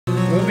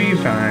We'll be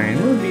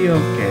fine. We'll be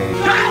okay.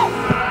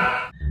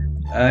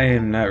 I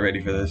am not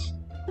ready for this.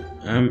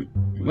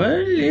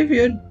 Well,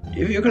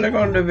 if you click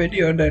on the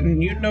video,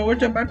 then you know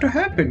what's about to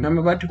happen. I'm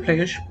about to play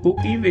a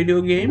spooky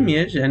video game.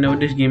 Yes, I know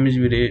this game is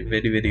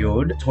very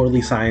old.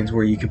 Totally signs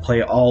where you can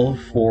play all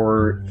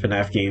 4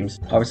 FNAF games.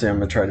 Obviously, I'm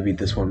gonna try to beat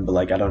this one, but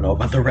like I don't know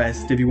about the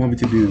rest. If you want me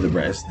to do the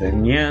rest,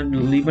 then yeah,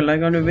 leave a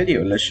like on the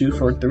video. Let's shoot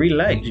for 3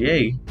 likes.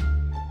 Yay!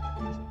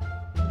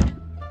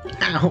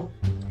 Ow!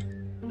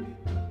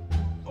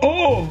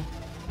 Oh!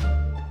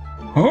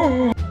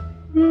 Oh!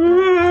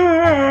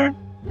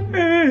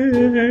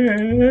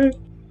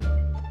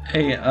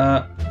 Hey,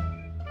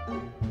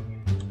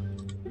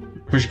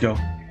 where'd you go?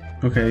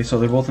 Okay, so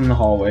they're both in the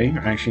hallway.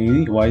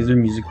 Actually, why is there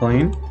music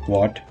playing?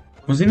 What?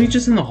 Wasn't he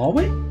just in the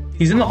hallway?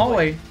 He's in the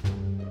hallway.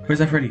 Where's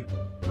that Freddy?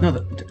 No,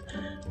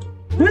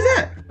 who is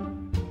that?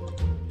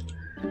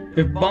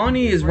 If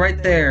Bonnie is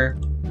right there,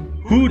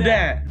 who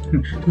that?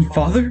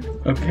 Father?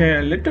 Okay,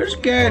 a little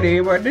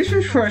scary, but this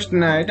is first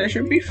night. I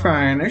should be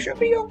fine. I should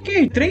be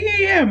okay.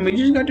 3 a.m. We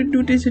just got to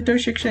do this until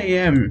 6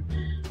 a.m.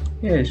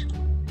 Yes.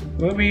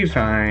 We'll be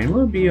fine.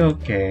 We'll be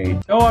okay.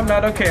 Oh, I'm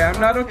not okay. I'm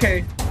not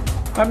okay.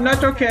 I'm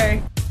not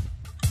okay.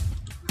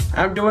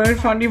 I'm doing a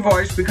funny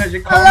voice because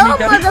you called me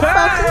that.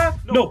 Ah!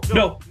 No,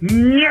 no,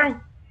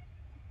 no.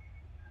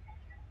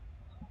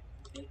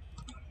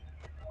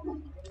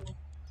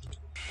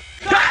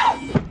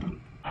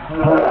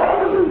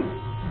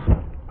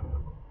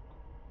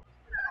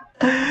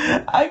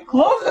 I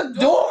closed the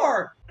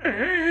door!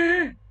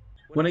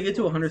 When I get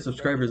to 100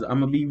 subscribers, I'm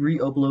gonna be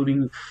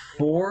re-uploading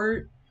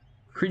 4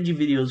 cringy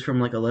videos from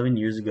like 11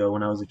 years ago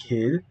when I was a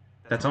kid.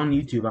 That's on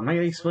YouTube. I'm not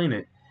gonna explain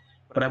it.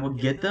 But I will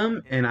get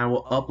them and I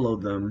will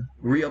upload them,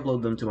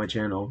 re-upload them to my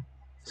channel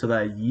so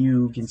that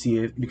you can see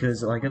it,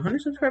 because like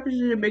 100 subscribers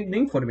is a big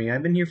thing for me.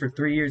 I've been here for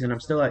 3 years and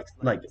I'm still at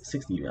like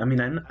 60. I mean,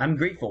 I'm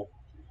grateful.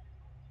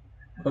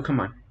 But come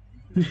on.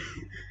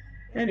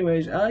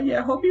 Anyways,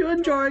 yeah, hope you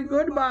enjoy.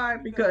 Goodbye,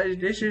 because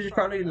this is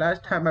probably the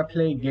last time I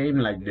play a game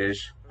like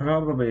this.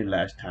 Probably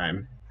last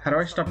time. How do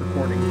I stop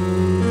recording?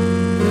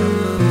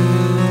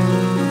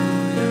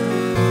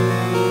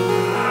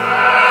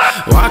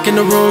 Walking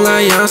the room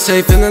like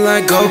Beyonce, feeling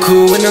like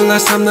Goku. When the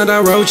last time that I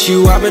wrote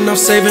you, I've been off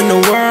saving the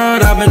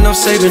world. I've been off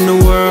saving the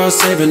world,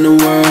 saving the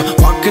world.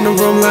 Walking the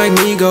room like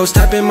Migos,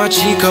 tapping my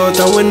cheat code,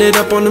 throwing it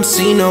up on them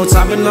C notes.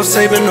 I've been off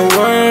saving the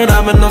world.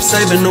 I've been off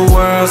saving the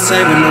world,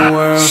 saving the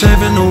world,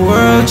 saving the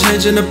world,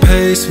 changing the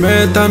pace,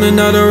 marathon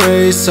another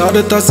race. All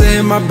the thoughts that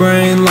hit my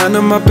brain, line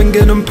them up and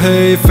get them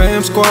paid.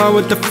 Fam squad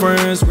with the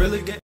friends, really get